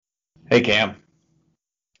Hey Cam,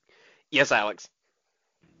 Yes, Alex.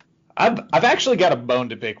 I've actually got a bone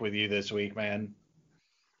to pick with you this week, man.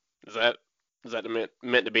 Is that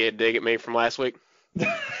meant to be a dig at me from last week?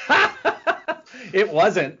 It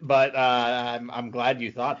wasn't, but I'm glad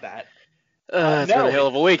you thought that. It's been a No, hell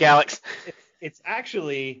of a week, Alex. it's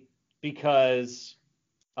actually because,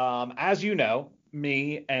 as you know,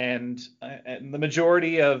 me and the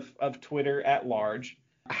majority of Twitter at large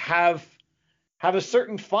have have a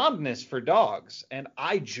certain fondness for dogs, and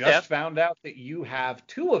I Yeah, just found out that you have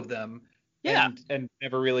two of them, yeah. and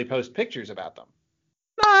never really post pictures about them.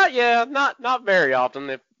 Not very often.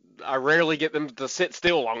 If I rarely get them to sit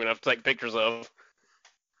still long enough to take pictures of.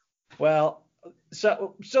 Well,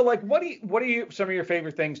 so like, what are you some of your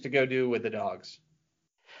favorite things to go do with the dogs?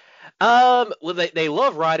 Well, they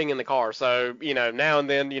love riding in the car, so now and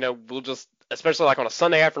then we'll just, especially like on a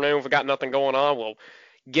Sunday afternoon if we got nothing going on, we'll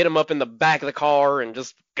get them up in the back of the car and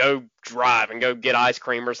just go drive and go get ice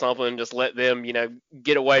cream or something, and just let them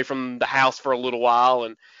get away from the house for a little while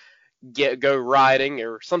and go riding,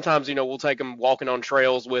 or sometimes we'll take them walking on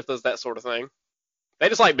trails with us, that sort of thing. They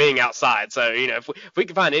just like being outside, so if we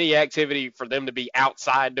can find any activity for them to be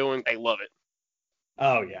outside doing, they love it.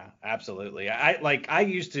 Oh yeah, absolutely. I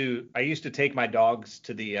used to take my dogs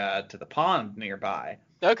to the pond nearby,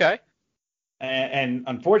 Okay. and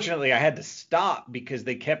unfortunately I had to stop because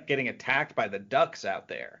they kept getting attacked by the ducks out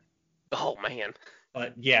there. Oh man.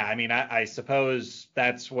 But yeah, I mean, I suppose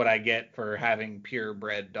that's what I get for having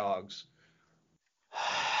purebred dogs.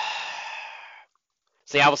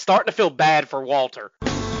 See, I was starting to feel bad for Walter.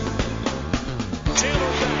 Taylor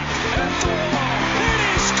back at throw. It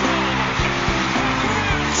is gone.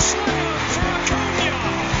 Grand slam for Acuna.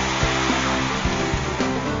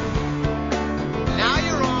 Now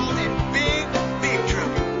you're all in big, big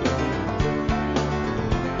trouble.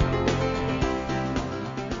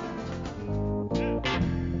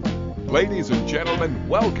 Ladies and gentlemen,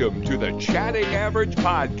 welcome to the Chatting Average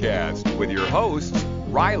Podcast with your hosts,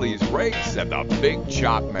 Riley's Rakes and the Big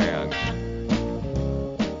Chop Man.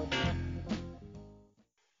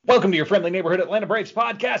 Welcome to your friendly neighborhood Atlanta Braves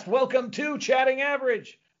podcast. Welcome to Chatting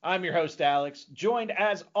Average. I'm your host Alex, joined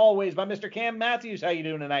as always by Mr. Cam Matthews. How you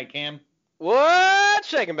doing tonight, Cam? What?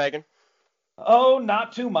 Shaking bacon. Oh,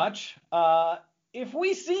 not too much. If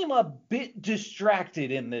we seem a bit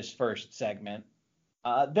distracted in this first segment,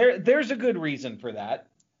 there's a good reason for that.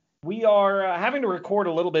 We are having to record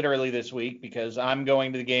a little bit early this week because I'm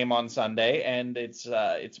going to the game on Sunday, and it's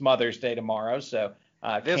Mother's Day tomorrow. So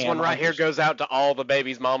This Cam one right here goes out to all the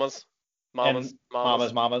babies' mamas. and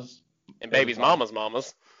mamas, And baby's babies'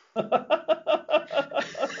 mamas.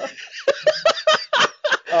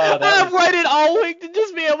 Oh, I've waited all week to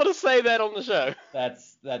just be able to say that on the show.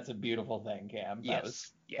 that's a beautiful thing, Cam.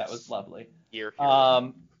 Yes. That was lovely. Here.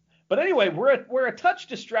 But anyway, we're a touch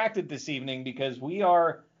distracted this evening because we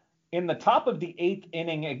are in the top of the eighth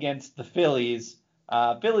inning against the Phillies.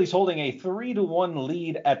 Phillies holding a 3-1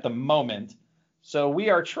 lead at the moment. So we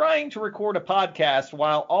are trying to record a podcast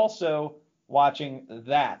while also watching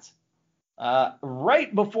that.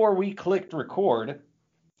 Right before we clicked record,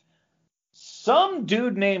 some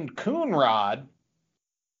dude named Coonrod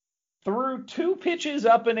threw two pitches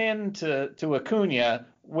up and in to Acuna,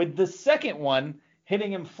 with the second one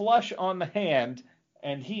hitting him flush on the hand,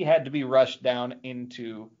 and he had to be rushed down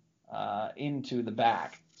into the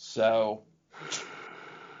back. So,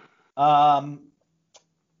 not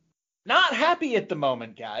happy at the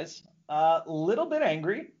moment, guys. Little bit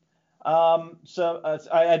angry.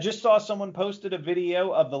 I just saw someone posted a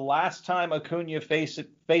video of the last time Acuna faced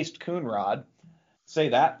Coonrod. Say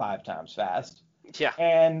that 5 times fast. Yeah.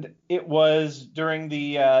 And it was during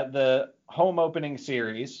the home opening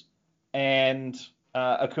series, and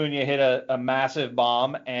Acuna hit a massive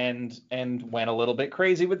bomb and went a little bit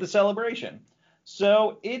crazy with the celebration.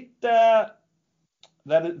 So it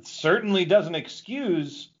certainly doesn't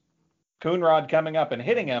excuse Coonrod coming up and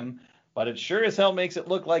hitting him, but it sure as hell makes it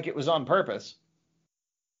look like it was on purpose.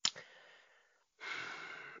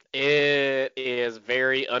 It is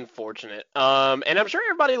very unfortunate. And I'm sure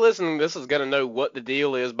everybody listening to this is going to know what the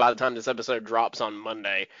deal is by the time this episode drops on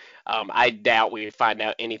Monday. I doubt we find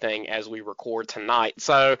out anything as we record tonight.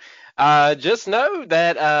 So just know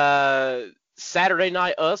that Saturday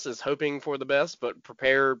Night Us is hoping for the best, but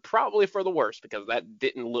prepare probably for the worst, because that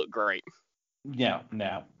didn't look great. No,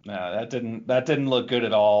 that didn't look good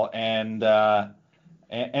at all. And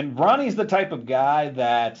Ronnie's the type of guy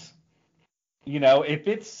that, if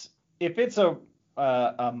it's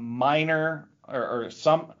a minor or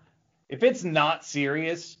some, if it's not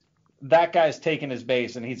serious, that guy's taking his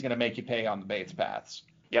base and he's going to make you pay on the base paths.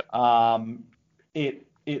 Yep. It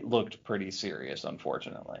it looked pretty serious,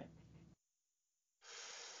 unfortunately.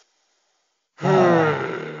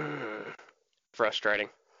 Frustrating.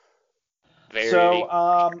 Very.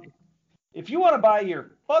 So, if you want to buy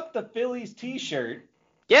your Fuck the Phillies t-shirt,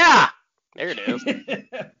 Yeah! There it is.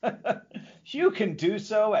 you can do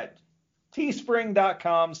so at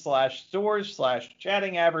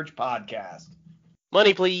teespring.com/stores/chattingaveragepodcast.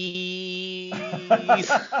 Money, please.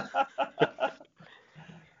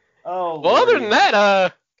 Oh, Well, other Lordy. than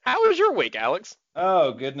that, how was your week, Alex?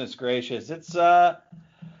 Oh, goodness gracious. It's been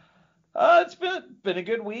a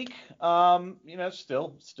good week.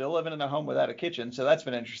 Still living in a home without a kitchen, so that's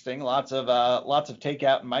been interesting. Lots of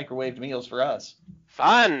takeout and microwaved meals for us.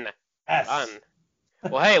 Fun. Yes. Fun.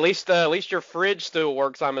 Well, hey, at least your fridge still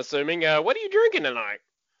works, I'm assuming. What are you drinking tonight?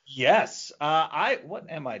 Yes. What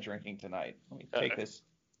am I drinking tonight? Let me take Uh-oh.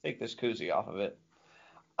 this koozie off of it.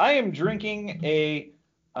 I am drinking a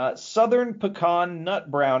Southern Pecan Nut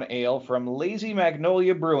Brown Ale from Lazy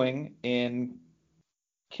Magnolia Brewing in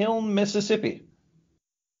Kiln, Mississippi.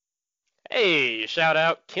 Hey, shout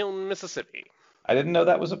out Kiln, Mississippi. I didn't know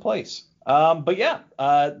that was a place. But yeah,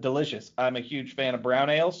 delicious. I'm a huge fan of brown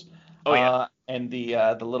ales. Oh, yeah. And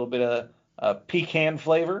the little bit of pecan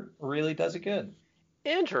flavor really does it good.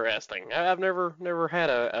 Interesting. I've never had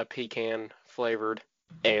a pecan flavored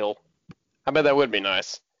ale. I bet that would be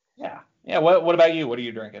nice. Yeah. Yeah. What about you? What are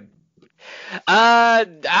you drinking?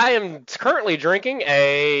 I am currently drinking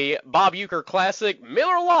a Bob Uecker Classic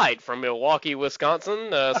Miller Lite from Milwaukee,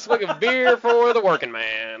 Wisconsin. A swig of beer for the working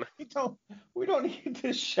man. We don't need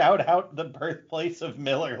to shout out the birthplace of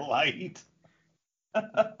Miller Lite.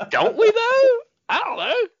 Don't we, though? I don't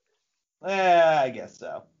know. I guess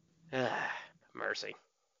so. Mercy.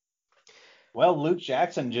 Well, Luke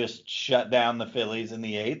Jackson just shut down the Phillies in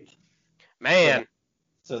the 8th. Man,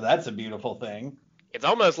 So that's a beautiful thing. it's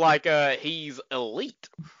almost like he's elite.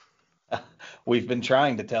 We've been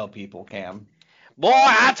trying to tell people, Cam. Boy,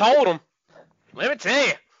 I told him. Let me tell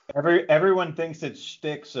you. Everyone thinks it's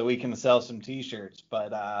shtick so we can sell some T-shirts,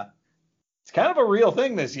 but it's kind of a real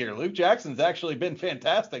thing this year. Luke Jackson's actually been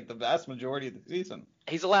fantastic the vast majority of the season.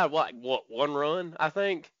 He's allowed, what, one run, I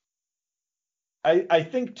think? I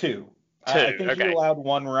think two. I think okay. he allowed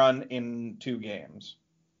one run in 2 games.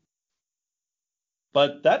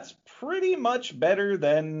 But that's pretty much better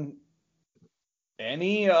than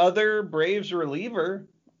any other Braves reliever.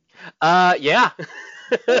 Yeah.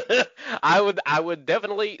 I would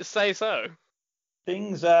definitely say so.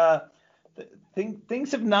 Things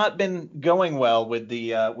things have not been going well with the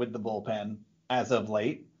bullpen as of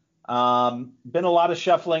late. Been a lot of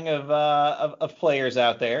shuffling of players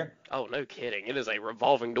out there. Oh, no kidding. It is a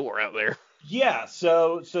revolving door out there. Yeah,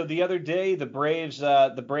 so the other day the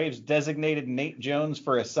Braves designated Nate Jones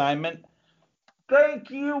for assignment. Thank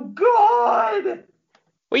you, God.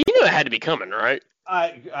 Well, you knew it had to be coming, right?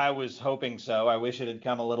 I was hoping so. I wish it had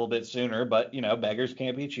come a little bit sooner, but beggars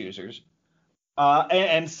can't be choosers.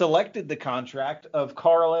 And selected the contract of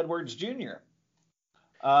Carl Edwards Jr.,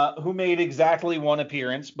 who made exactly 1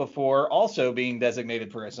 appearance before also being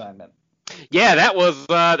designated for assignment. Yeah, that was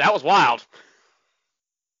wild.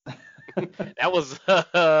 That was,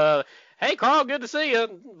 hey, Carl, good to see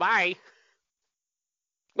you. Bye.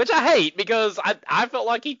 Which I hate because I felt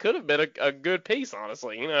like he could have been a good piece,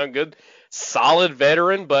 honestly. A good, solid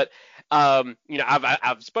veteran. But, I've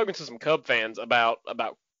spoken to some Cub fans about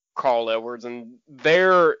Carl Edwards, and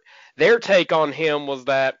their take on him was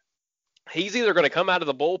that he's either going to come out of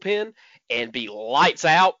the bullpen and be lights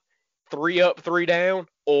out, 3 up, 3 down,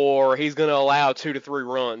 or he's going to allow 2 to 3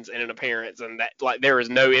 runs in an appearance, and that there is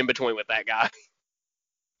no in between with that guy.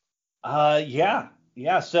 Yeah.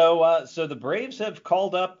 So the Braves have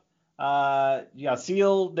called up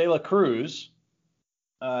Yasiel De La Cruz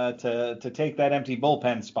to take that empty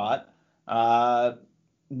bullpen spot.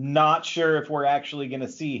 Not sure if we're actually going to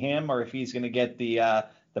see him or if he's going to get the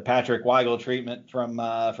Patrick Weigel treatment from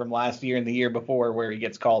last year and the year before, where he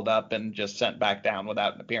gets called up and just sent back down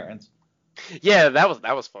without an appearance. Yeah, that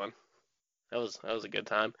was fun. That was a good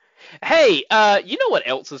time. Hey, you know what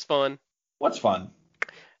else is fun? What's fun?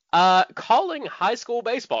 Calling high school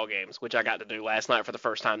baseball games, which I got to do last night for the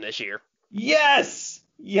first time this year. Yes,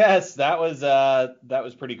 that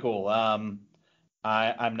was pretty cool. I'm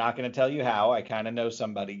not going to tell you how. I kind of know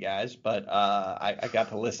somebody, guys, but I got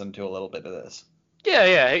to listen to a little bit of this.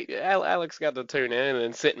 Yeah. Alex got to tune in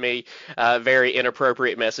and sent me very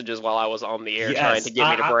inappropriate messages while I was on the air trying to get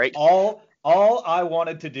me to break. All I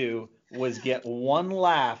wanted to do was get one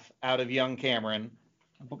laugh out of young Cameron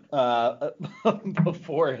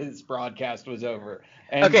before his broadcast was over.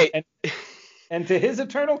 And to his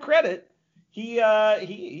eternal credit,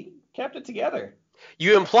 he kept it together.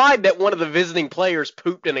 You implied that one of the visiting players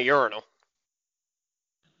pooped in a urinal.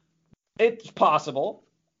 It's possible.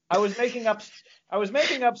 I was making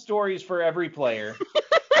up stories for every player.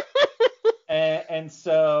 and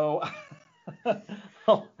so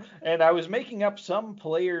and I was making up some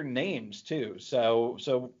player names too. So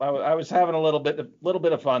I was having a little bit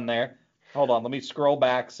of fun there. Hold on, let me scroll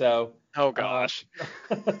back. So Oh gosh.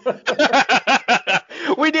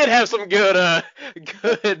 We did have some good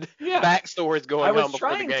Yeah. backstories going I on was before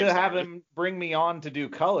the trying game to have started. him bring me on to do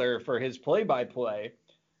color for his play-by-play,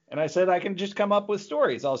 and I said I can just come up with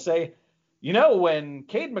stories. I'll say, when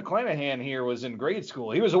Cade McClanahan here was in grade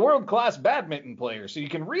school, he was a world-class badminton player, so you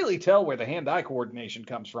can really tell where the hand-eye coordination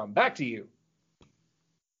comes from. Back to you.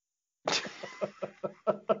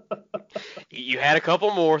 You had a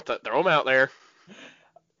couple more. Throw them out there.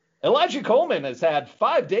 Elijah Coleman has had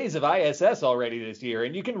 5 days of ISS already this year,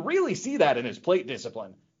 and you can really see that in his plate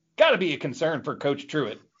discipline. Got to be a concern for Coach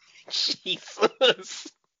Truitt. Jesus.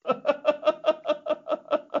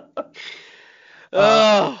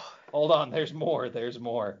 Oh, Hold on, there's more. there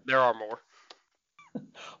are more.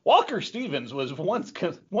 Walker Stevens was once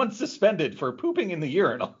suspended for pooping in the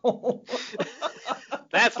urinal.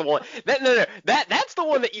 That's the one. That's the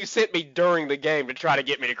one that you sent me during the game to try to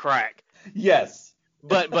get me to crack. Yes.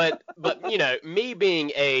 But me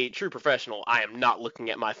being a true professional, I am not looking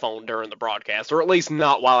at my phone during the broadcast, or at least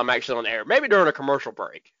not while I'm actually on air. Maybe during a commercial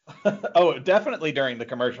break. Oh, definitely during the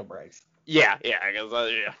commercial breaks. Yeah, yeah.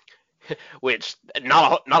 Which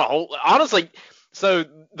not a whole. Honestly, so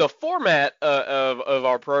the format of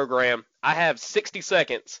our program, I have 60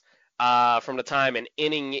 seconds from the time an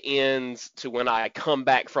inning ends to when I come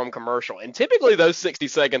back from commercial, and typically those 60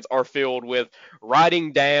 seconds are filled with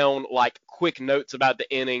writing down like quick notes about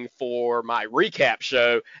the inning for my recap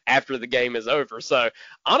show after the game is over. So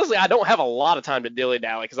honestly, I don't have a lot of time to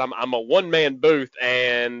dilly-dally because I'm a one-man booth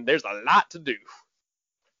and there's a lot to do.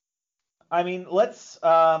 I mean, let's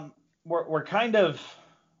we're kind of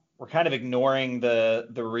ignoring the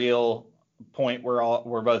real point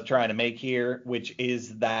we're both trying to make here, which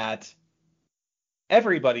is that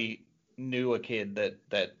everybody knew a kid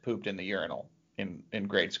that pooped in the urinal in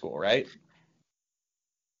grade school, right?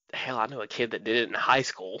 Hell, I know a kid that did it in high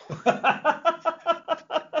school. I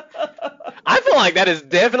feel like that is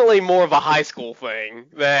definitely more of a high school thing.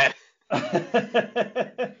 Let me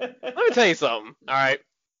tell you something. All right,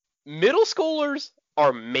 middle schoolers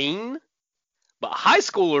are mean, but high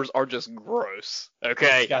schoolers are just gross.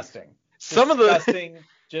 Okay. Disgusting. Some of the Disgusting,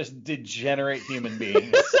 just degenerate human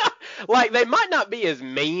beings. like they might not be as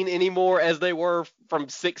mean anymore as they were from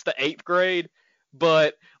 6th to 8th grade,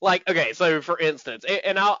 but like, okay, so for instance,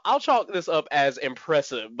 and I'll chalk this up as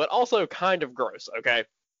impressive, but also kind of gross. Okay.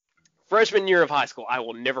 Freshman year of high school, I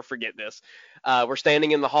will never forget this. We're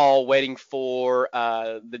standing in the hall waiting for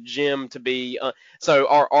the gym to be. So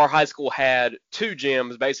our high school had 2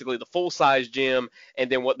 gyms, basically the full-size gym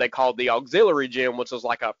and then what they called the auxiliary gym, which was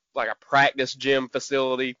like a practice gym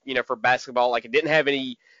facility, for basketball. Like it didn't have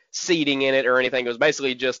any seating in it or anything. It was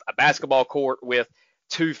basically just a basketball court with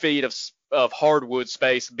 2 feet of hardwood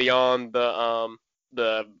space beyond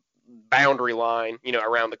the boundary line,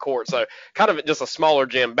 around the court. So kind of just a smaller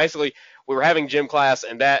gym. Basically, we were having gym class,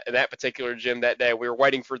 and that particular gym that day, we were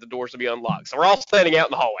waiting for the doors to be unlocked. So we're all standing out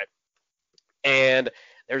in the hallway, and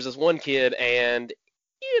there's this one kid, and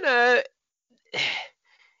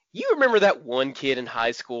you remember that one kid in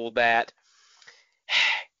high school that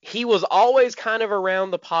he was always kind of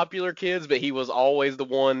around the popular kids, but he was always the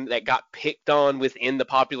one that got picked on within the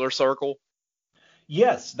popular circle?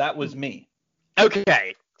 Yes, that was me.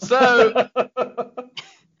 Okay. So,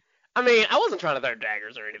 I mean, I wasn't trying to throw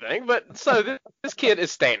daggers or anything, but so this kid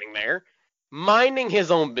is standing there, minding his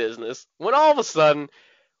own business, when all of a sudden,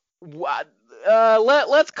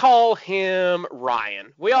 let's call him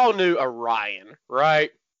Ryan. We all knew a Ryan, right?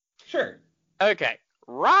 Sure. Okay.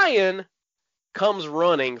 Ryan comes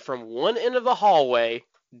running from one end of the hallway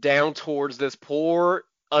down towards this poor,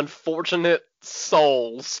 unfortunate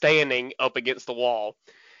soul standing up against the wall.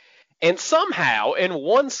 And somehow, in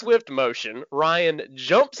one swift motion, Ryan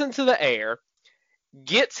jumps into the air,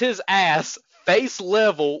 gets his ass face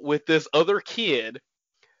level with this other kid,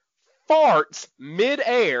 farts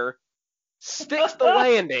mid-air, sticks the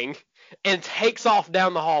landing, and takes off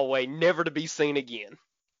down the hallway, never to be seen again.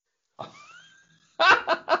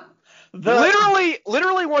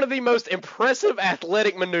 Literally one of the most impressive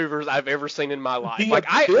athletic maneuvers I've ever seen in my life.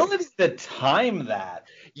 The ability to time that.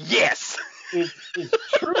 Yes. is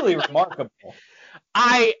truly remarkable.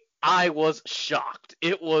 I was shocked.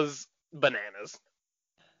 It was bananas.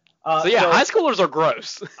 So high schoolers are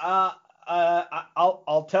gross.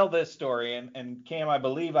 I'll tell this story, and Cam, I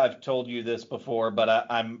believe I've told you this before, but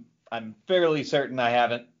I'm fairly certain I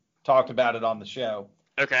haven't talked about it on the show.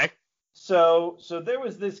 Okay. So there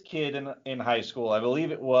was this kid in high school. I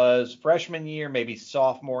believe it was freshman year, maybe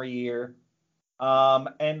sophomore year.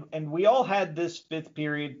 And we all had this fifth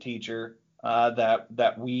period teacher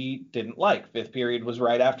that we didn't like. Fifth period was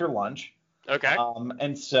right after lunch. Okay.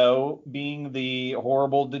 And so, being the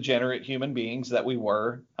horrible, degenerate human beings that we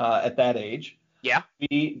were at that age, Yeah.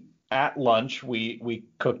 we at lunch we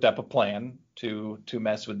cooked up a plan to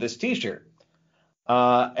mess with this teacher,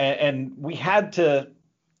 and we had to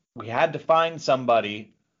find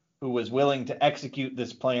somebody who was willing to execute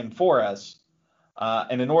this plan for us.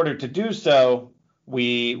 And in order to do so,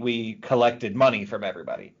 we collected money from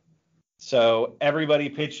everybody. So everybody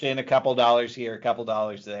pitched in a couple dollars here, a couple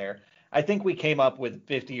dollars there. I think we came up with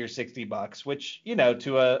 $50 or $60, which,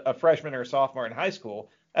 to a freshman or a sophomore in high school,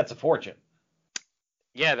 that's a fortune.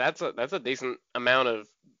 Yeah, that's a decent amount of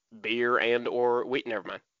beer and or wheat. Never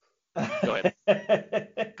mind. Go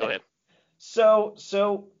ahead. Go ahead.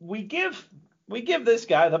 So we give this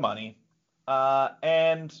guy the money,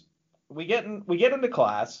 and we get into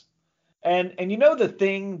class, and the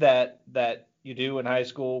thing that you do in high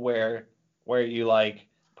school where you like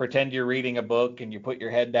pretend you're reading a book and you put your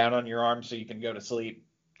head down on your arm so you can go to sleep.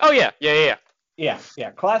 Oh yeah.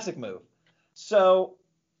 Yeah, classic move. So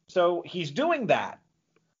he's doing that,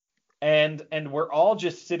 and we're all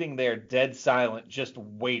just sitting there dead silent, just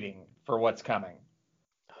waiting for what's coming.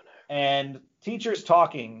 Oh no. And teacher's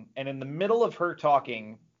talking, and in the middle of her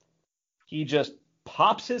talking, he just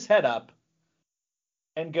pops his head up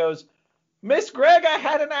and goes, "Miss Gregg, I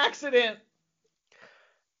had an accident."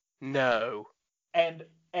 No.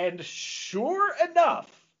 And sure enough,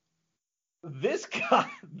 this guy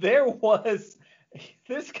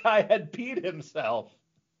had peed himself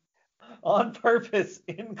on purpose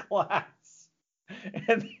in class.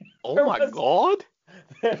 And Oh my God.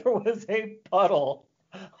 there was a puddle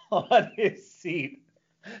on his seat,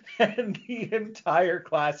 and the entire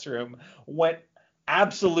classroom went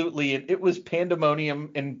absolutely. It was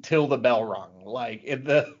pandemonium until the bell rung. Like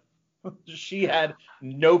she had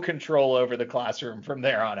no control over the classroom from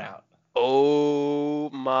there on out. Oh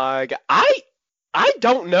my God. I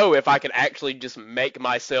don't know if I could actually just make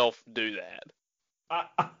myself do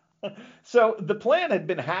that. So the plan had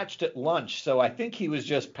been hatched at lunch, so I think he was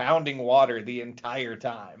just pounding water the entire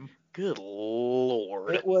time. Good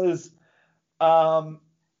Lord. It was, I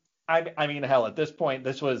mean, hell, at this point,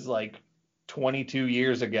 this was like 22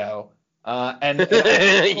 years ago. And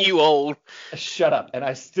You old. shut up. And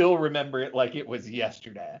I still remember it like it was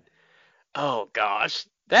yesterday. Oh gosh.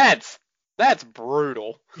 That's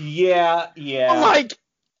brutal. Yeah. Like,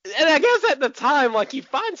 and I guess at the time, like, you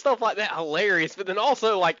find stuff like that hilarious, but then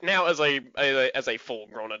also, like, now as a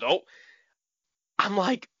full-grown adult, I'm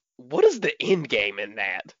like, what is the end game in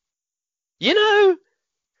that?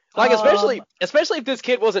 Like, especially if this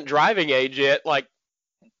kid wasn't driving age yet, like,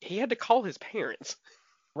 he had to call his parents.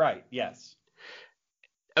 Right. Yes.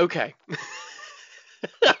 Okay.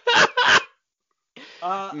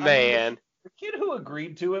 Man. The kid who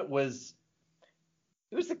agreed to it was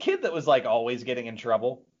the kid that was like always getting in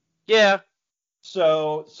trouble. Yeah.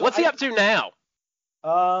 So What's he up to now?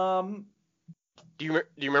 Do you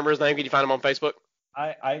remember his name? Can you find him on Facebook?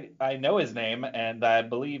 I know his name, and I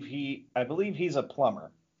believe he's a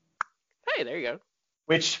plumber. Hey, there you go.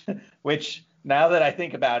 Which now that I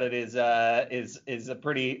think about it is a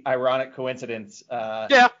pretty ironic coincidence.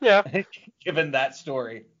 Yeah. Given that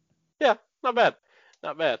story. Yeah, not bad.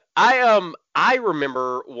 I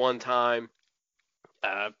remember one time,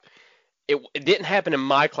 it didn't happen in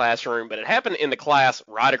my classroom, but it happened in the class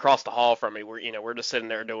right across the hall from me. We're just sitting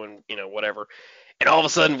there doing whatever, and all of a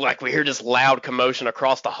sudden, like, we hear this loud commotion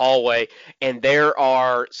across the hallway, and there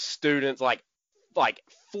are students like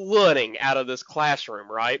flooding out of this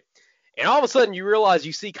classroom, right? And all of a sudden, you realize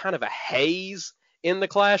you see kind of a haze in the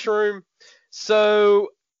classroom. So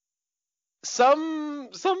some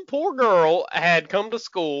poor girl had come to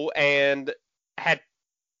school and had,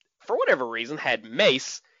 for whatever reason, had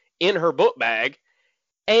mace in her book bag,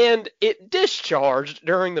 and it discharged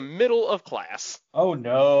during the middle of class. Oh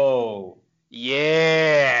no.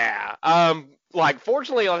 Yeah. Like,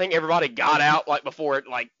 fortunately, I think everybody got out, like, before it,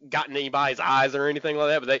 like, got in anybody's eyes or anything like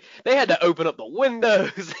that, but they had to open up the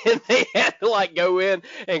windows, and they had to, like, go in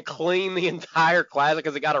and clean the entire class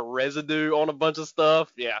because it got a residue on a bunch of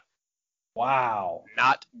stuff. Yeah. Wow.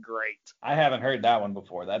 Not great. I haven't heard that one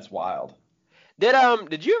before. That's wild. Did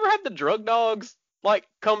you ever have the drug dogs, like,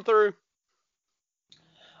 come through?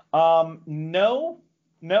 No.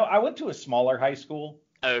 I went to a smaller high school.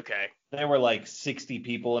 Okay. There were like 60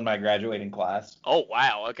 people in my graduating class. Oh,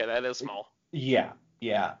 wow. Okay, that is small. Yeah,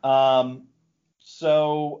 yeah.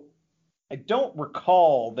 So I don't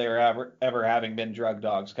recall there ever having been drug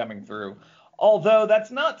dogs coming through. Although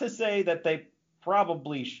that's not to say that they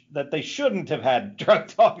that they shouldn't have had drug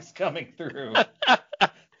dogs coming through.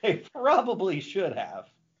 They probably should have.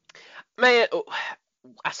 Man,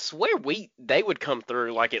 I swear they would come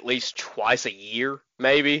through like at least twice a year,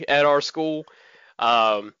 maybe, at our school.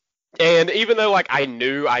 And even though like I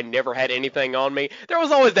knew I never had anything on me, there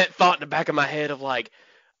was always that thought in the back of my head of like,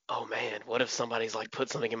 oh man, what if somebody's like put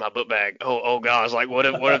something in my book bag? Oh gosh, like what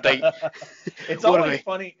if they? It's what if always they?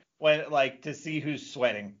 funny when like to see who's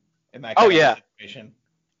sweating in that Oh kind yeah, of situation.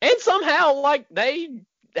 and somehow like they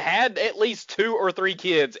had at least 2 or 3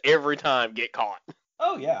 kids every time get caught.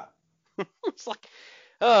 Oh yeah. It's like,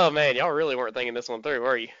 oh man, y'all really weren't thinking this one through,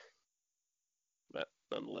 were you? But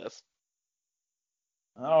nonetheless.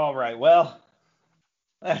 All right. Well,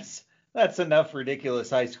 that's enough ridiculous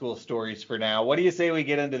high school stories for now. What do you say we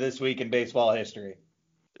get into this week in baseball history?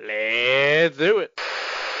 Let's do it.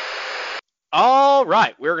 All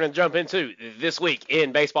right, we're going to jump into this week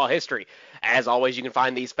in baseball history. As always, you can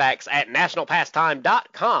find these facts at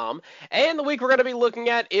nationalpastime.com. And the week we're going to be looking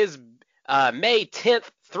at is May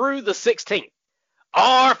 10th through the 16th.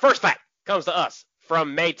 Our first fact comes to us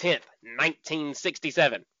from May 10th,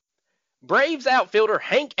 1967. Braves outfielder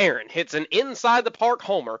Hank Aaron hits an inside-the-park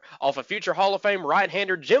homer off of future Hall of Fame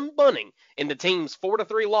right-hander Jim Bunning in the team's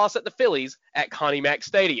 4-3 loss at the Phillies at Connie Mack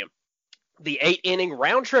Stadium. The 8-inning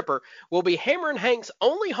round tripper will be hammering Hank's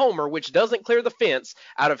only homer which doesn't clear the fence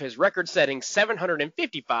out of his record-setting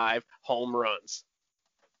 755 home runs.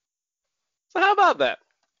 So how about that?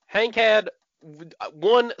 Hank had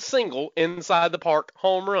one single inside-the-park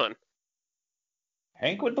home run.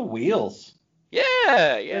 Hank with the wheels.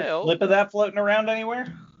 Yeah. Lip of that floating around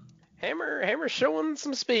anywhere? Hammer showing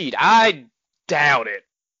some speed. I doubt it.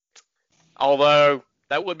 Although,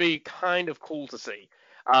 that would be kind of cool to see.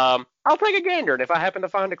 I'll take a gander, and if I happen to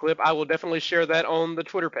find a clip, I will definitely share that on the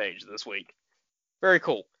Twitter page this week. Very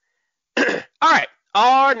cool. All right,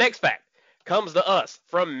 our next fact comes to us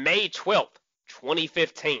from May 12th,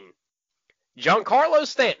 2015. Giancarlo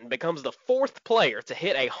Stanton becomes the 4th player to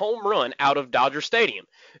hit a home run out of Dodger Stadium,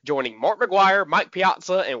 joining Mark McGwire, Mike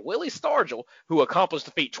Piazza, and Willie Stargell, who accomplished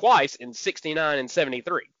the feat twice in '69 and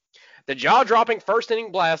 '73. The jaw-dropping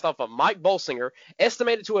first-inning blast off of Mike Bolsinger,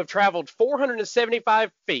 estimated to have traveled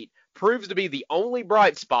 475 feet, proves to be the only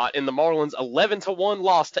bright spot in the Marlins' 11-1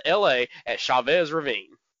 loss to LA at Chavez Ravine.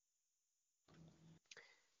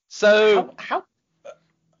 So,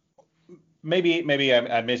 Maybe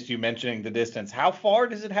I missed you mentioning the distance. How far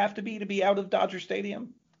does it have to be out of Dodger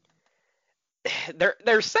Stadium?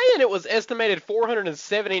 they're saying it was estimated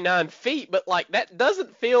 479 feet, but like that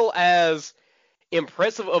doesn't feel as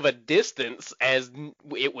impressive of a distance as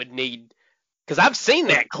it would need. Because I've seen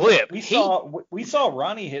that clip. We saw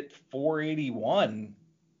Ronnie hit 481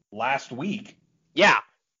 last week. Yeah,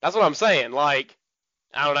 that's what I'm saying. Like,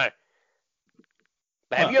 I don't know.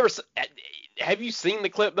 Have you seen the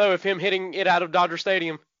clip though of him hitting it out of Dodger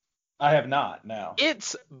Stadium? I have not. No.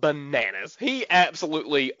 It's bananas. He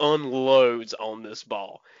absolutely unloads on this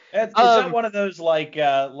ball. Is that one of those like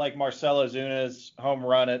Marcell Ozuna's home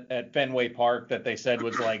run at Fenway Park that they said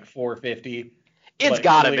was like 450? It's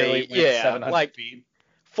gotta be, yeah. 700 Like feet.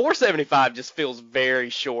 475 just feels very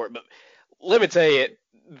short. But let me tell you,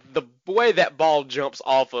 the way that ball jumps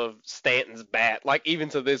off of Stanton's bat, like even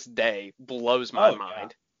to this day, blows my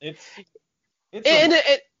mind. Yeah.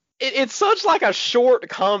 It's such like a short,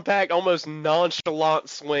 compact, almost nonchalant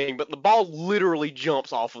swing, but the ball literally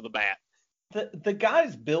jumps off of the bat. The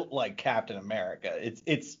guy's built like Captain America.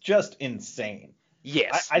 It's just insane.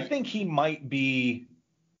 Yes. I think he might be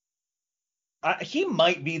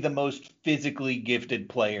the most physically gifted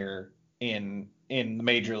player in the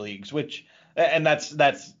major leagues, and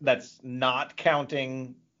that's not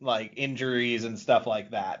counting like injuries and stuff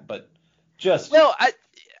like that, but just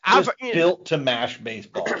built to mash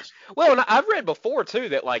baseballs. Well, and I've read before too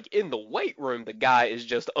that like in the weight room the guy is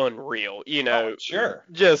just unreal. You know, sure.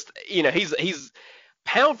 Just he's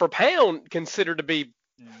pound for pound considered to be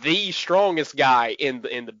the strongest guy in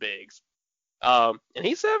the bigs. And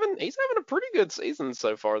he's having a pretty good season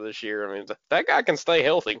so far this year. I mean, that guy can stay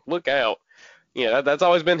healthy. Look out. That's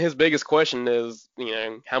always been his biggest question is,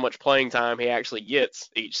 how much playing time he actually gets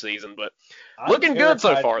each season. But looking good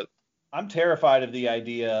so far. I'm terrified of the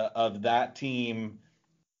idea of that team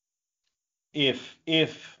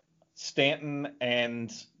if Stanton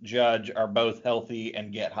and Judge are both healthy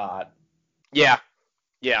and get hot. Yeah.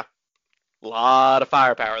 A lot of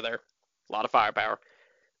firepower there. A lot of firepower.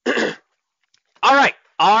 All right,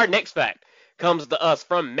 our next fact comes to us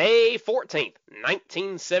from May 14th,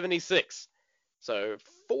 1976. So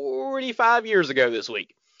 45 years ago this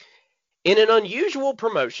week. In an unusual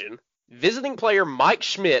promotion, visiting player Mike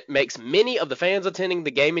Schmidt makes many of the fans attending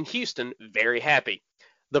the game in Houston very happy.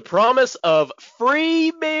 The promise of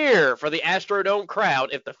free beer for the Astrodome crowd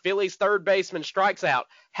if the Phillies' third baseman strikes out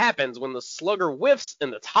happens when the slugger whiffs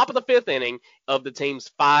in the top of the fifth inning of the team's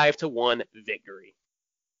 5-1 victory.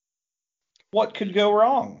 What could go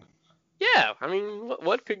wrong? Yeah, I mean,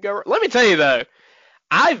 what could go wrong? Let me tell you, though,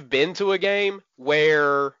 I've been to a game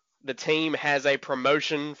where the team has a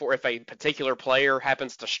promotion for if a particular player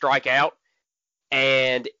happens to strike out,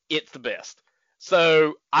 and it's the best.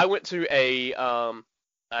 So I went to a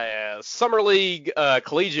summer league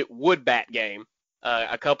collegiate wood bat game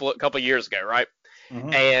a couple years ago, right?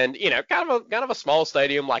 Mhm. And kind of a small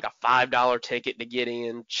stadium, like a $5 ticket to get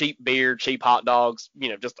in, cheap beer, cheap hot dogs,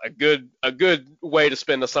 just a good way to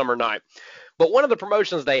spend the summer night. But one of the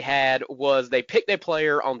promotions they had was they picked a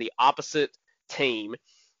player on the opposite team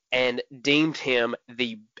and deemed him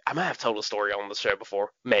I might have told a story on the show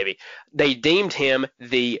before, maybe. They deemed him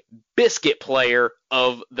the biscuit player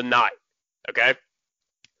of the night. Okay?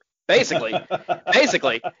 Basically,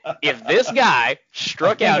 if this guy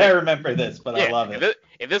struck out, I remember this, but I love it.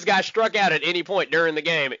 If this guy struck out at any point during the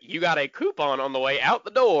game, you got a coupon on the way out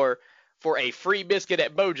the door for a free biscuit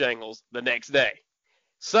at Bojangles the next day.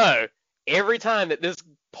 So every time that this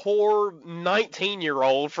poor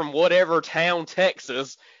 19-year-old from whatever town,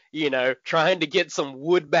 Texas, trying to get some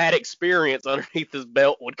wood bat experience underneath his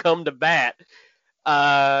belt would come to bat,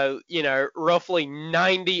 roughly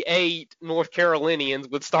 98 North Carolinians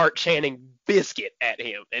would start chanting biscuit at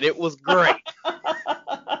him, and it was great.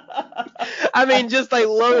 I mean, just a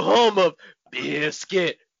low hum of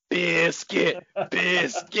biscuit, biscuit,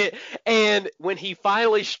 biscuit. And when he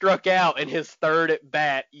finally struck out in his third at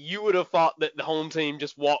bat, you would have thought that the home team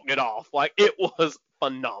just walked it off. Like, it was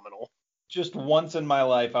phenomenal. Just once in my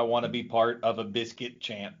life, I want to be part of a biscuit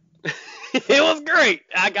chant. It was great.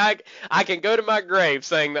 I can go to my grave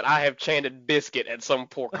saying that I have chanted biscuit at some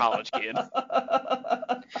poor college kid.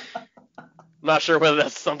 I'm not sure whether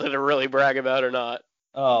that's something to really brag about or not.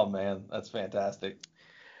 Oh, man, that's fantastic.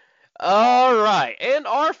 All right, and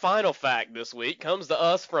our final fact this week comes to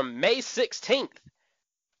us from May 16th,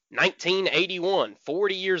 1981,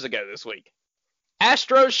 40 years ago this week.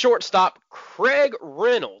 Astros shortstop Craig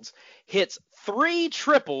Reynolds hits 3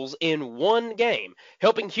 triples in one game,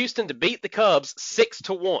 helping Houston to beat the Cubs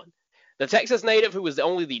 6-1. The Texas native, who was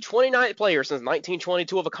only the 29th player since 1920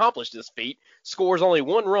 to have accomplished this feat, scores only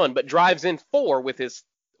 1 run but drives in 4 with his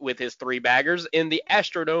 3 baggers in the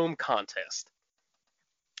Astrodome contest.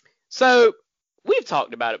 So, we've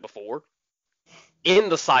talked about it before. In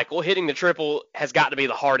the cycle, hitting the triple has got to be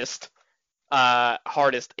the hardest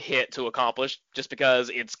hit to accomplish, just because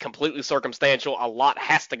it's completely circumstantial. A lot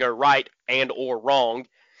has to go right and or wrong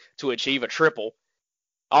to achieve a triple.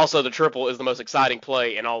 Also, the triple is the most exciting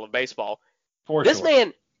play in all of baseball. This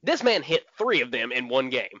man hit 3 of them in one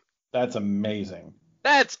game. That's amazing.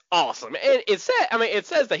 That's awesome. And it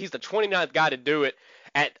says that he's the 29th guy to do it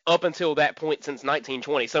up until that point since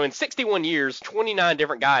 1920. So in 61 years, 29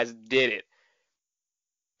 different guys did it.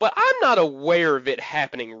 But I'm not aware of it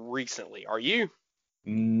happening recently. Are you?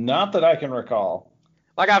 Not that I can recall.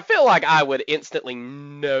 Like, I feel like I would instantly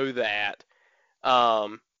know that.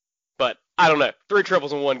 But I don't know. 3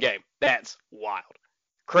 triples in one game. That's wild.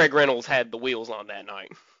 Craig Reynolds had the wheels on that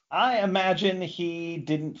night. I imagine he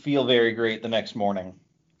didn't feel very great the next morning.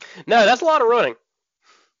 No, that's a lot of running.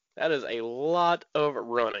 That is a lot of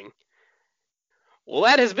running. Well,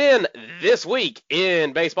 that has been This Week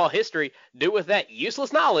in Baseball History. Do with that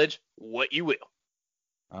useless knowledge what you will.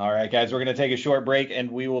 All right, guys, we're going to take a short break,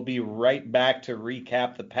 and we will be right back to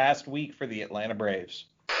recap the past week for the Atlanta Braves.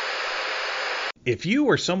 If you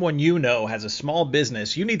or someone you know has a small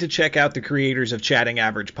business, you need to check out the creators of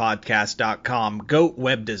ChattingAveragePodcast.com, Goat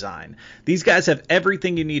Web Design. These guys have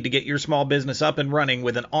everything you need to get your small business up and running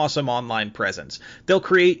with an awesome online presence. They'll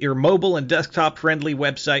create your mobile and desktop-friendly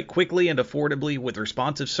website quickly and affordably with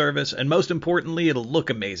responsive service, and most importantly, it'll look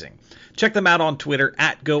amazing. Check them out on Twitter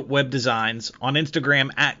at GoatWebDesigns, on Instagram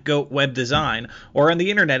at GoatWebDesign, or on the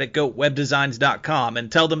internet at GoatWebDesigns.com,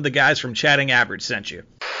 and tell them the guys from Chatting Average sent you.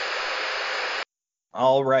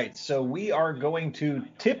 All right, so we are going to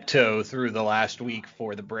tiptoe through the last week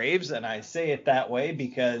for the Braves, and I say it that way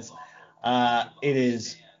because it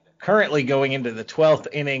is currently going into the 12th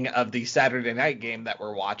inning of the Saturday night game that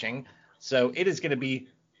we're watching, so it is going to be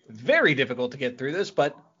very difficult to get through this,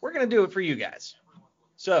 but we're going to do it for you guys.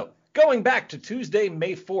 So, going back to Tuesday,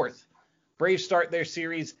 May 4th, Braves start their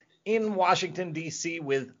series in Washington, D.C.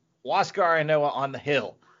 with Huascar Ynoa on the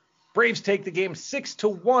hill. Braves take the game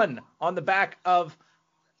 6-1 on the back of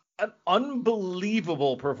an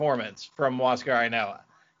unbelievable performance from Huascar Ynoa.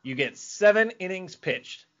 You get 7 innings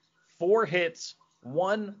pitched, 4 hits,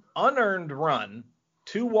 1 unearned run,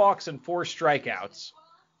 2 walks, and 4 strikeouts.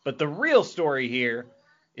 But the real story here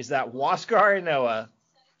is that Huascar Ynoa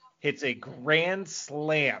hits a grand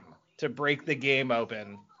slam to break the game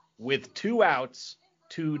open with 2 outs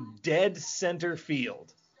to dead center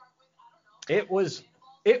field. It was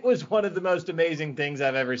one of the most amazing things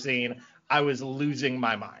I've ever seen. I was losing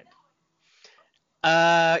my mind.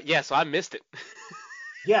 Yeah, so I missed it.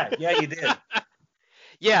 Yeah, you did.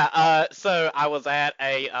 Yeah, so I was at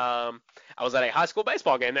a high school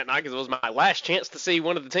baseball game that night because it was my last chance to see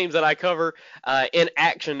one of the teams that I cover in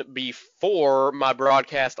action before my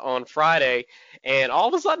broadcast on Friday. And all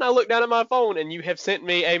of a sudden I look down at my phone and you have sent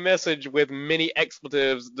me a message with many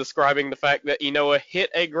expletives describing the fact that Ynoa hit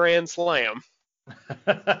a grand slam.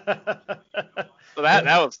 So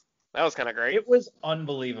that was kind of great. It was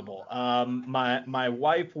unbelievable. My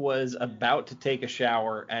wife was about to take a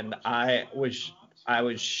shower, and I was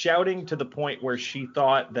shouting to the point where she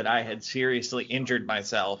thought that I had seriously injured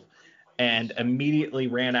myself, and immediately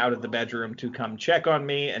ran out of the bedroom to come check on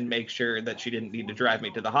me and make sure that she didn't need to drive me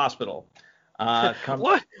to the hospital. What's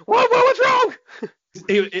wrong?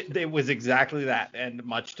 It was exactly that, and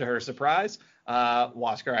much to her surprise,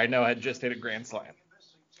 Huascar Ynoa had just hit a grand slam.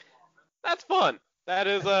 That's fun. That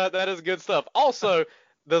is good stuff. Also,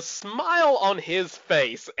 the smile on his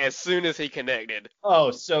face as soon as he connected.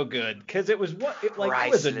 Oh, so good, because it was it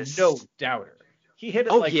was a no doubter. He hit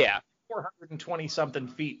it 420 something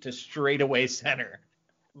feet to straightaway center.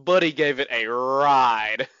 But he gave it a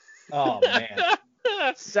ride. Oh man,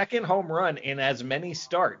 second home run in as many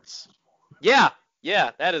starts. Yeah,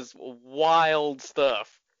 that is wild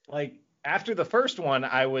stuff. Like after the first one,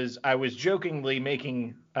 I was jokingly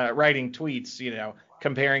writing tweets,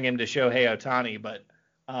 comparing him to Shohei Ohtani, but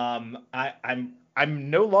I'm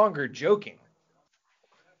no longer joking.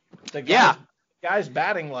 The guy's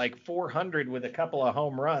batting like 400 with a couple of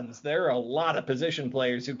home runs. There are a lot of position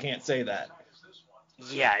players who can't say that.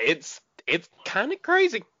 Yeah, it's kind of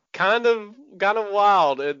crazy, kind of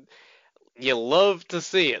wild. You love to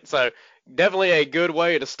see it. So definitely a good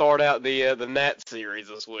way to start out the Nats series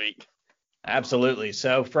this week. Absolutely.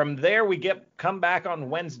 So from there we come back on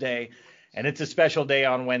Wednesday, and it's a special day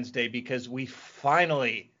on Wednesday because we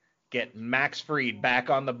finally get Max Fried back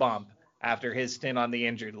on the bump after his stint on the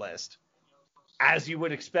injured list. As you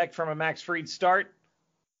would expect from a Max Fried start,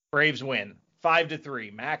 Braves win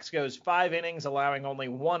 5-3. Max goes 5 innings, allowing only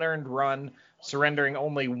 1 earned run, surrendering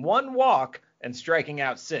only 1 walk, and striking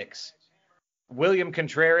out 6. William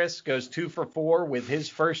Contreras goes 2 for 4 with his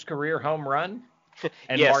first career home run.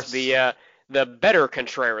 And yes, the better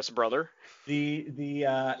Contreras brother. The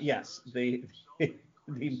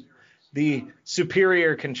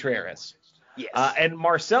superior Contreras. Yes. And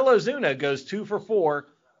Marcell Ozuna goes 2 for 4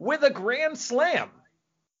 with a grand slam.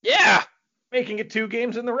 Yeah. Making it 2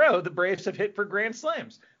 games in a row the Braves have hit for grand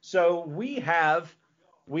slams. So we've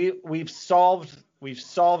solved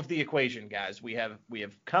the equation, guys. We have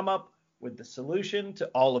come up with the solution to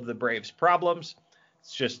all of the Braves' problems.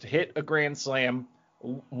 It's just hit a grand slam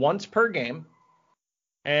once per game,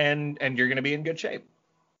 and you're going to be in good shape.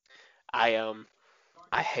 I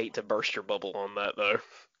hate to burst your bubble on that though.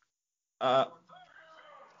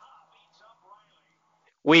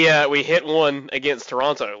 We hit one against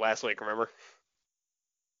Toronto last week, remember?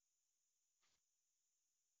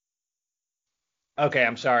 Okay,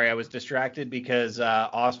 I'm sorry. I was distracted because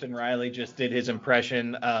Austin Riley just did his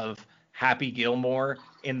impression of Happy Gilmore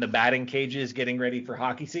in the batting cages getting ready for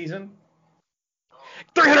hockey season.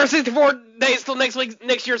 364 days till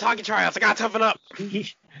next year's hockey tryouts. I gotta toughen up.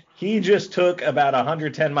 He just took about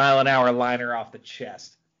 110 mile an hour liner off the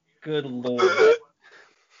chest. Good Lord.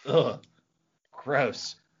 Ugh.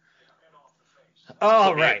 Gross.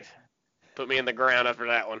 All right. Put me in the ground after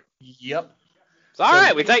that one. Yep. So, all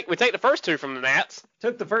right, we take the first 2 from the Nats.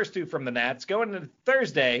 Took the first 2 from the Nats. Going into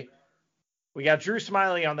Thursday, we got Drew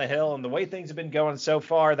Smyly on the hill, and the way things have been going so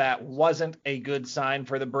far, that wasn't a good sign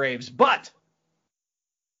for the Braves. But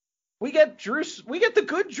we get the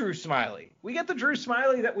good Drew Smyly. We get the Drew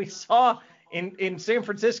Smyly that we saw in San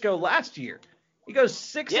Francisco last year. He goes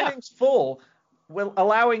 6 innings full,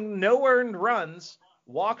 allowing no earned runs,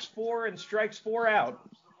 walks 4 and strikes 4 out.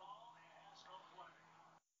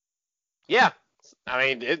 Yeah.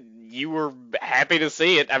 I mean, you were happy to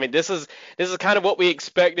see it. I mean, this is kind of what we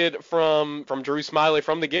expected from Drew Smyly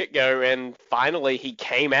from the get-go, and finally he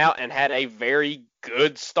came out and had a very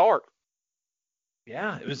good start.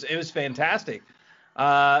 Yeah, it was fantastic.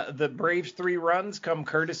 The Braves' 3 runs come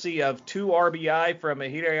courtesy of 2 RBI from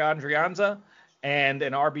Ehire Andrianza and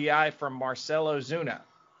an RBI from Marcelo Zuna.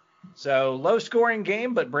 So low-scoring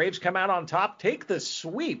game, but Braves come out on top, take the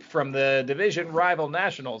sweep from the division rival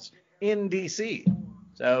Nationals in D.C.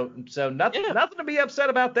 So nothing to be upset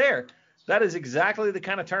about there. That is exactly the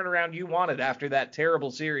kind of turnaround you wanted after that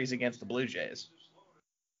terrible series against the Blue Jays.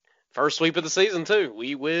 First sweep of the season, too.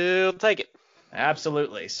 We will take it.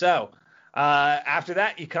 Absolutely. So after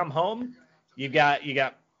that, you come home. You got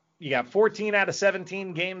 14 out of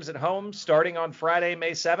 17 games at home starting on Friday,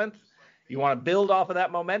 May 7th. You want to build off of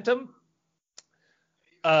that momentum?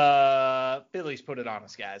 Phillies put it on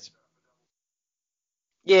us, guys.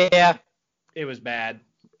 Yeah. It was bad.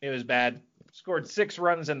 Scored 6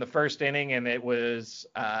 runs in the first inning, and it was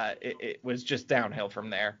just downhill from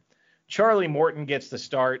there. Charlie Morton gets the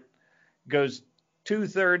start, goes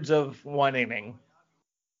 2/3 of 1 inning,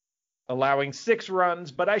 allowing 6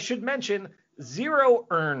 runs, but I should mention 0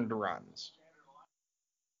 earned runs.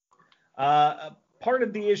 Part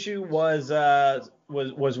of the issue was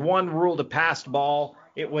one ruled a passed ball.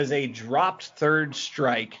 It was a dropped third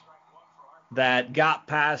strike that got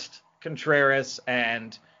past Contreras,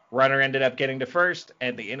 and runner ended up getting to first,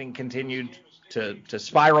 and the inning continued to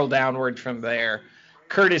spiral downward from there,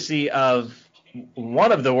 courtesy of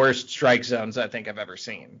one of the worst strike zones I think I've ever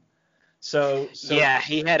seen. So yeah,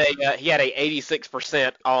 he had a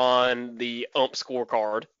 86% on the ump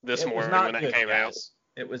scorecard this morning when that came out.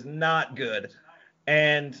 It was not good,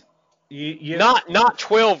 and you not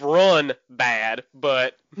 12 run bad,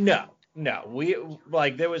 but no,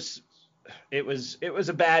 it was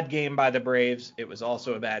a bad game by the Braves. It was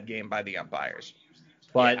also a bad game by the umpires.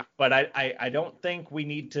 But I don't think we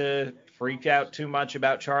need to freak out too much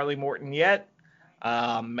about Charlie Morton yet.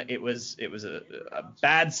 It was a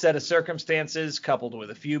bad set of circumstances coupled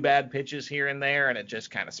with a few bad pitches here and there, and it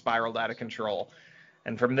just kind of spiraled out of control.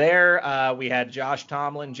 And from there, we had Josh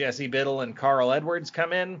Tomlin, Jesse Biddle, and Carl Edwards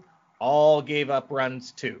come in. All gave up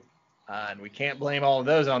runs too. And we can't blame all of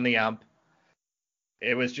those on the ump.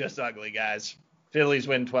 It was just ugly, guys. Phillies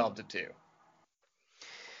win 12-2.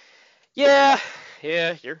 Yeah,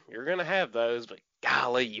 you're gonna have those, but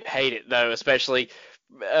golly, you hate it though, especially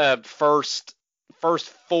first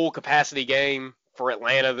full capacity game for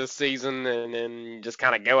Atlanta this season, and then just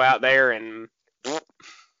kind of go out there and.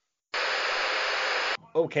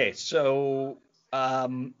 Okay, so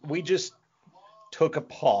we just took a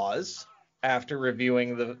pause after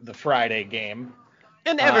reviewing the Friday game.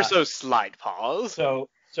 An ever so slight pause.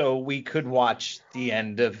 So we could watch the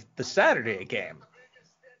end of the Saturday game.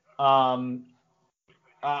 I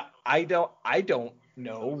don't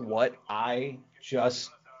know what I just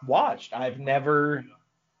watched. I never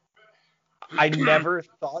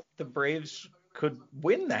thought the Braves could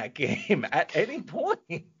win that game at any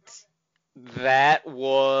point. That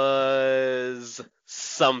was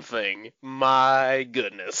something. My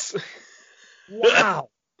goodness. Wow.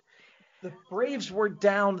 The Braves were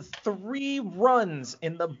down 3 runs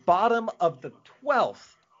in the bottom of the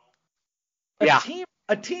 12th. A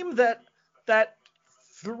team that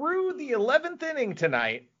through the 11th inning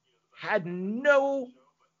tonight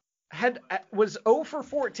was 0 for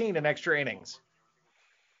 14 in extra innings.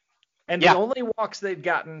 And the only walks they'd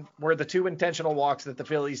gotten were the 2 intentional walks that the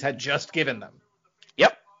Phillies had just given them.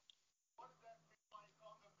 Yep.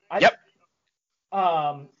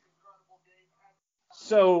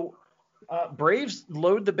 So Braves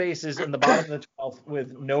load the bases in the bottom of the 12th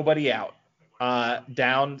with nobody out.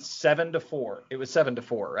 Down 7-4. It was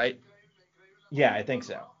 7-4, right? Yeah, I think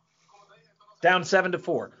so. Down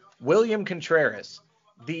 7-4. William Contreras,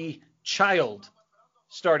 the child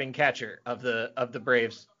starting catcher of the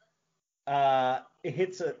Braves,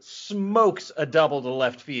 smokes a double to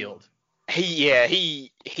left field.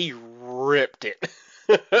 He ripped it.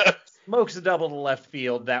 Smokes a double to left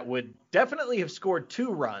field that would definitely have scored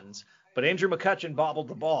 2 runs, but Andrew McCutchen bobbled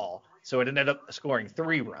the ball, so it ended up scoring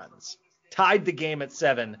 3 runs. Tied the game at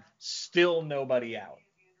 7, still nobody out.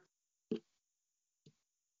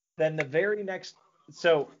 Then the very next,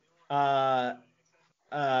 so I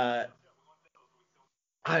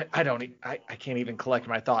can't even collect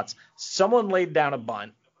my thoughts. Someone laid down a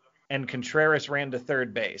bunt, and Contreras ran to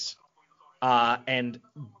third base, and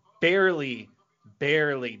barely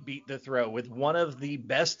beat the throw with one of the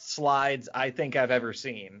best slides I think I've ever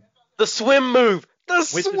seen. The swim move. The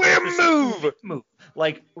swim move.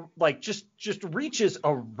 Like just reaches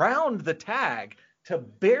around the tag to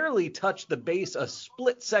barely touch the base a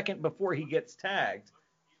split second before he gets tagged.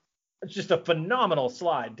 It's just a phenomenal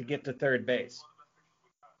slide to get to third base.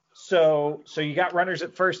 So you got runners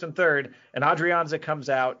at first and third, and Adrianza comes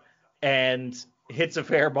out and hits a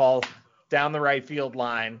fair ball down the right field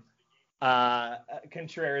line.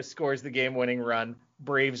 Contreras scores the game-winning run.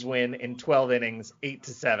 Braves win in 12 innings,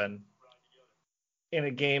 8-7, in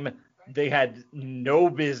a game they had no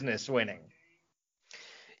business winning.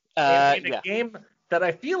 In a game that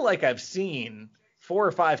I feel like I've seen 4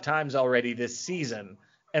 or 5 times already this season,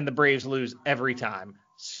 and the Braves lose every time.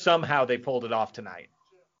 Somehow they pulled it off tonight.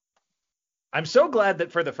 I'm so glad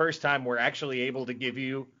that for the first time we're actually able to give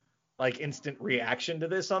you like instant reaction to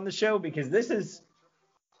this on the show, because this is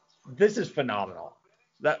phenomenal.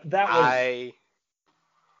 That was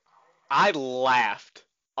I laughed,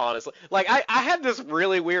 honestly. Like I have this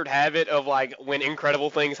really weird habit of like when incredible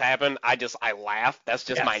things happen, I laugh. That's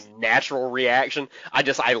just my natural reaction.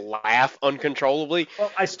 I laugh uncontrollably.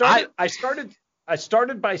 Well, I started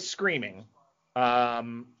by screaming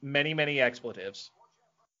many expletives.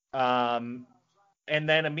 And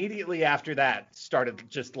then immediately after that started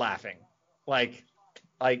just laughing. Like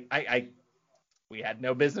we had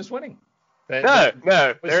no business winning. There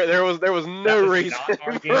was no reason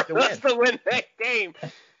for us to win that game.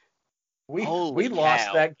 We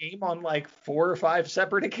lost that game on like 4 or 5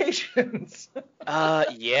 separate occasions.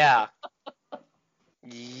 Yeah.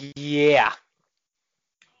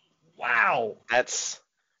 Wow.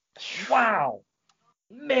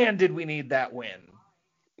 Man, did we need that win.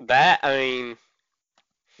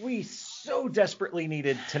 We so desperately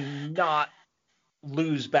needed to not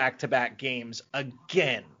lose back-to-back games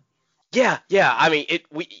again. Yeah. I mean,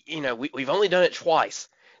 we've only done it twice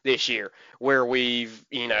this year, where we've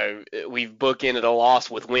bookended a loss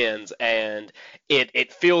with wins, and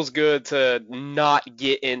it feels good to not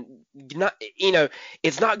get in.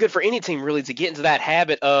 It's not good for any team really to get into that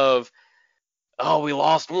habit of, oh, we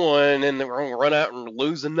lost one and then we're going to run out and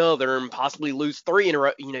lose another and possibly lose 3 in a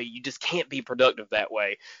row. You just can't be productive that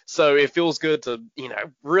way. So it feels good to,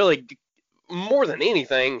 really, more than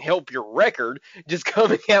anything, help your record just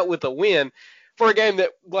coming out with a win for a game that,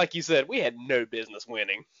 like you said, we had no business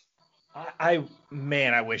winning. I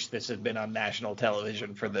wish this had been on national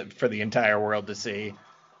television for the entire world to see.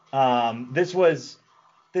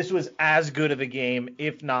 This was as good of a game,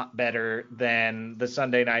 if not better, than the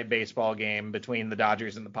Sunday night baseball game between the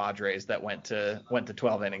Dodgers and the Padres that went to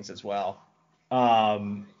 12 innings as well.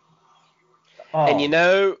 And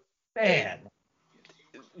man.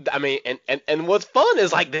 I mean, and what's fun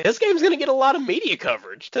is like this game's gonna get a lot of media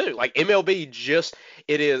coverage too. Like MLB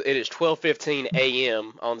it is 12:15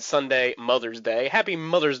 a.m. on Sunday, Mother's Day. Happy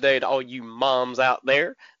Mother's Day to all you moms out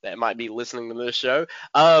there that might be listening to this show.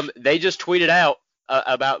 They just tweeted out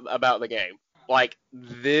about the game. Like,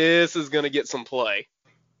 this is gonna get some play.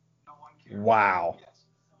 Wow.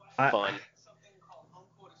 Fun.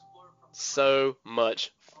 So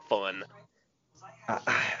much fun.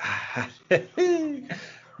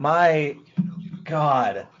 My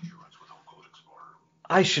God.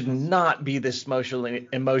 I should not be this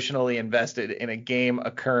emotionally invested in a game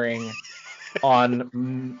occurring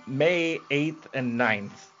on May 8th and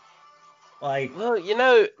 9th. Like, well,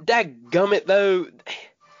 dadgummit though,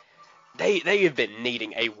 they have been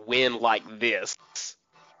needing a win like this.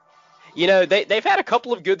 They've had a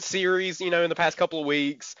couple of good series, in the past couple of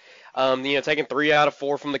weeks. Taking 3 out of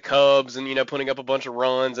 4 from the Cubs and, putting up a bunch of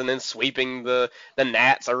runs and then sweeping the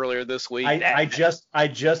Nats earlier this week. I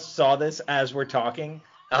just saw this as we're talking.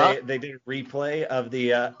 Uh-huh. They did a replay of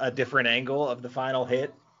a different angle of the final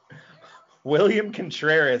hit. William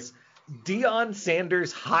Contreras, Deion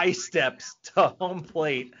Sanders high steps to home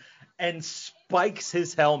plate and spikes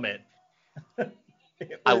his helmet.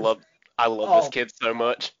 I love this kid so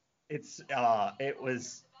much. It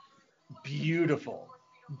was beautiful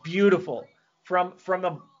from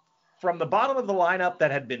the bottom of the lineup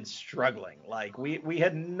that had been struggling. Like we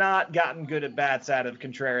had not gotten good at bats out of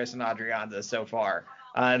Contreras and Adrianza so far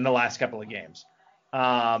in the last couple of games,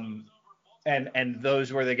 and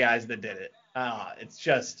those were the guys that did it. It's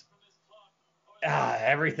just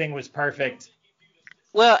everything was perfect.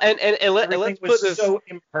 Well, and let's put this so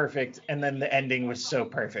imperfect, and then the ending was so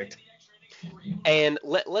perfect. And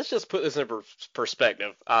let's just put this in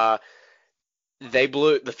perspective. The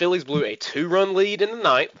Phillies blew a 2-run lead in the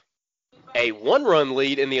 9th, a 1-run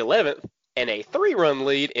lead in the 11th, and a 3-run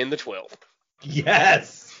lead in the 12th.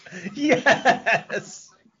 Yes.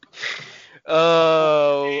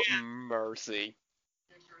 Oh, mercy.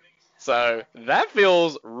 So that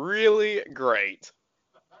feels really great.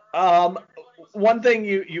 One thing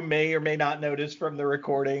you may or may not notice from the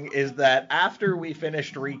recording is that after we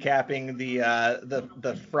finished recapping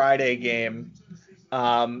the Friday game,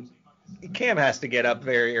 Cam has to get up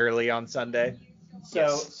very early on Sunday.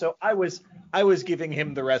 So I was giving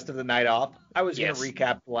him the rest of the night off. I was going to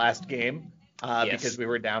recap the last game because we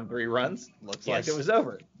were down 3 runs. Looks like it was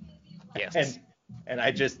over. Yes. And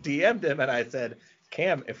I just DM'd him and I said,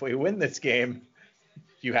 Cam, if we win this game,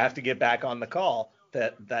 you have to get back on the call.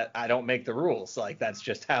 That I don't make the rules. Like, that's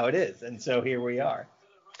just how it is. And so here we are.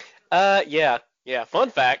 Yeah. Fun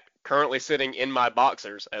fact, currently sitting in my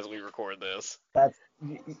boxers as we record this.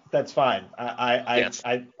 That's fine.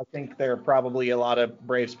 I think there are probably a lot of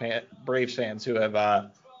Braves fans who have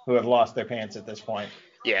lost their pants at this point.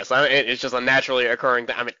 Yes, it's just a naturally occurring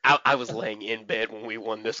thing. I mean, I was laying in bed when we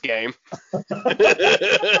won this game.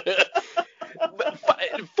 But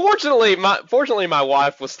fortunately, my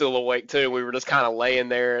wife was still awake too. We were just kind of laying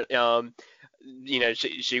there.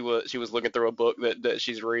 She was looking through a book that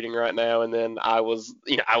she's reading right now, and then I was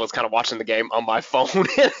kind of watching the game on my phone.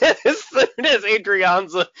 And as soon as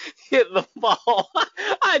Adrianza hit the ball,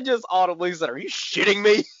 I just audibly said, "Are you shitting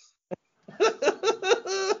me?"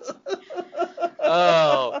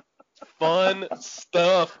 Oh, fun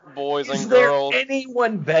stuff, boys and girls. Is there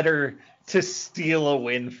anyone better to steal a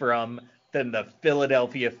win from than the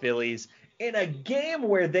Philadelphia Phillies in a game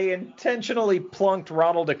where they intentionally plunked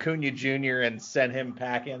Ronald Acuna Jr. and sent him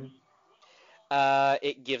packing?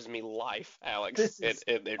 It gives me life, Alex. It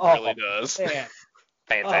really does. Man.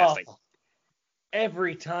 Fantastic.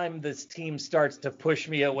 Every time this team starts to push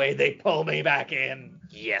me away, they pull me back in.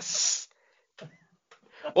 Yes.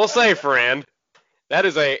 Well, say, friend, that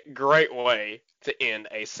is a great way to end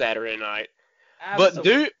a Saturday night.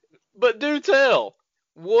 Absolutely. But do tell,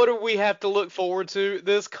 what do we have to look forward to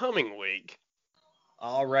this coming week?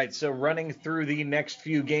 All right, so running through the next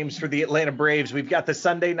few games for the Atlanta Braves, we've got the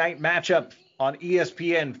Sunday night matchup on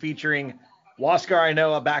ESPN featuring Huascar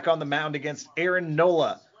Ynoa back on the mound against Aaron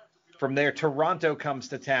Nola. From there, Toronto comes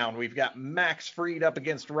to town. We've got Max Fried up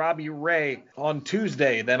against Robbie Ray on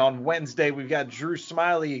Tuesday. Then on Wednesday, we've got Drew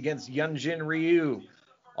Smiley against Hyunjin Ryu.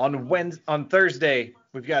 On Thursday,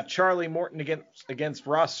 we've got Charlie Morton against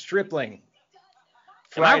Ross Stripling.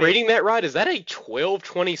 Am I reading that right? Is that a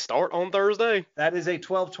 12:20 start on Thursday? That is a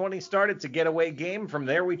 12:20 start. It's a getaway game. From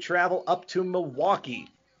there, we travel up to Milwaukee.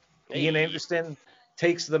 Hey. Ian Anderson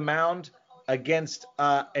takes the mound against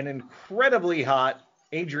an incredibly hot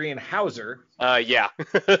Adrian Hauser. Yeah.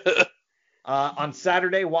 On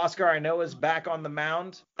Saturday, Huascar Ynoa is back on the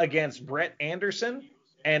mound against Brett Anderson.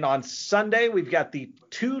 And on Sunday, we've got the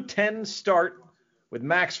 2:10 start with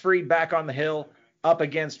Max Fried back on the hill up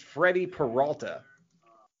against Freddie Peralta.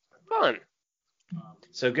 Fun.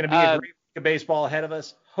 So going to be a great week of baseball ahead of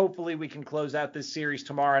us. Hopefully we can close out this series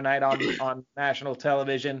tomorrow night on national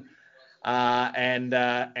television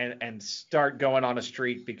and start going on a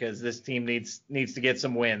streak, because this team needs to get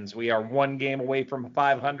some wins. We are 1 game away from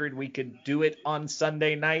 500. We could do it on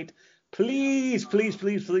Sunday night. Please, please,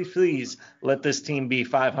 please, please, please let this team be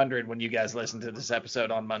 500 when you guys listen to this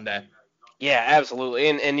episode on Monday. Yeah, absolutely.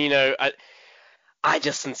 And I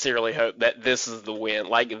just sincerely hope that this is the win.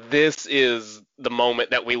 Like, this is the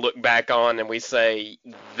moment that we look back on and we say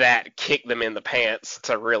that kicked them in the pants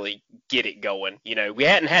to really get it going. We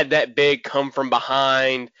hadn't had that big come from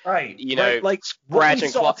behind. Right. Like scratch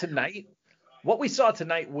and claw. What we saw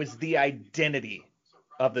tonight was the identity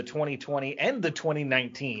of the 2020 and the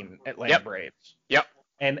 2019 Atlanta Braves. Yep.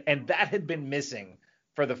 And that had been missing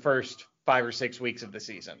for the first 5 or 6 weeks of the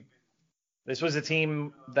season. This was a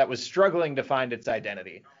team that was struggling to find its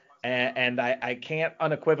identity. And I can't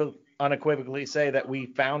unequivocally say that we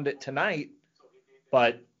found it tonight,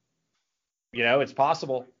 but, it's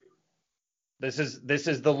possible. This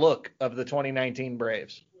is the look of the 2019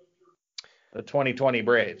 Braves, the 2020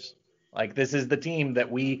 Braves. Like, this is the team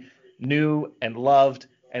that we knew and loved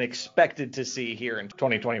and expected to see here in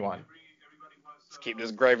 2021. Let's keep this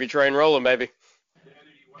gravy train rolling, baby.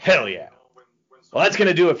 Hell yeah. Well, that's going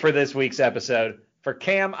to do it for this week's episode. For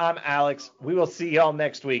Cam, I'm Alex. We will see y'all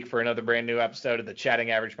next week for another brand new episode of the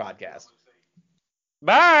Chatting Average Podcast.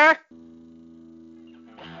 Bye!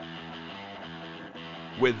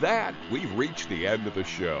 With that, we've reached the end of the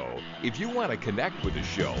show. If you want to connect with the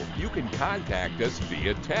show, you can contact us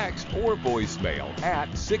via text or voicemail at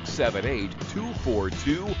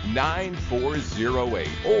 678-242-9408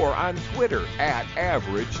 or on Twitter at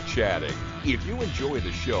AverageChatting. If you enjoy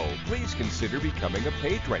the show, please consider becoming a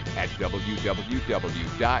patron at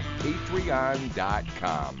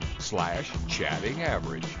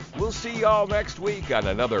www.patreon.com/chattingaverage. We'll see y'all next week on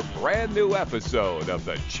another brand new episode of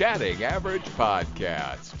the Chatting Average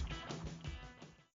Podcast.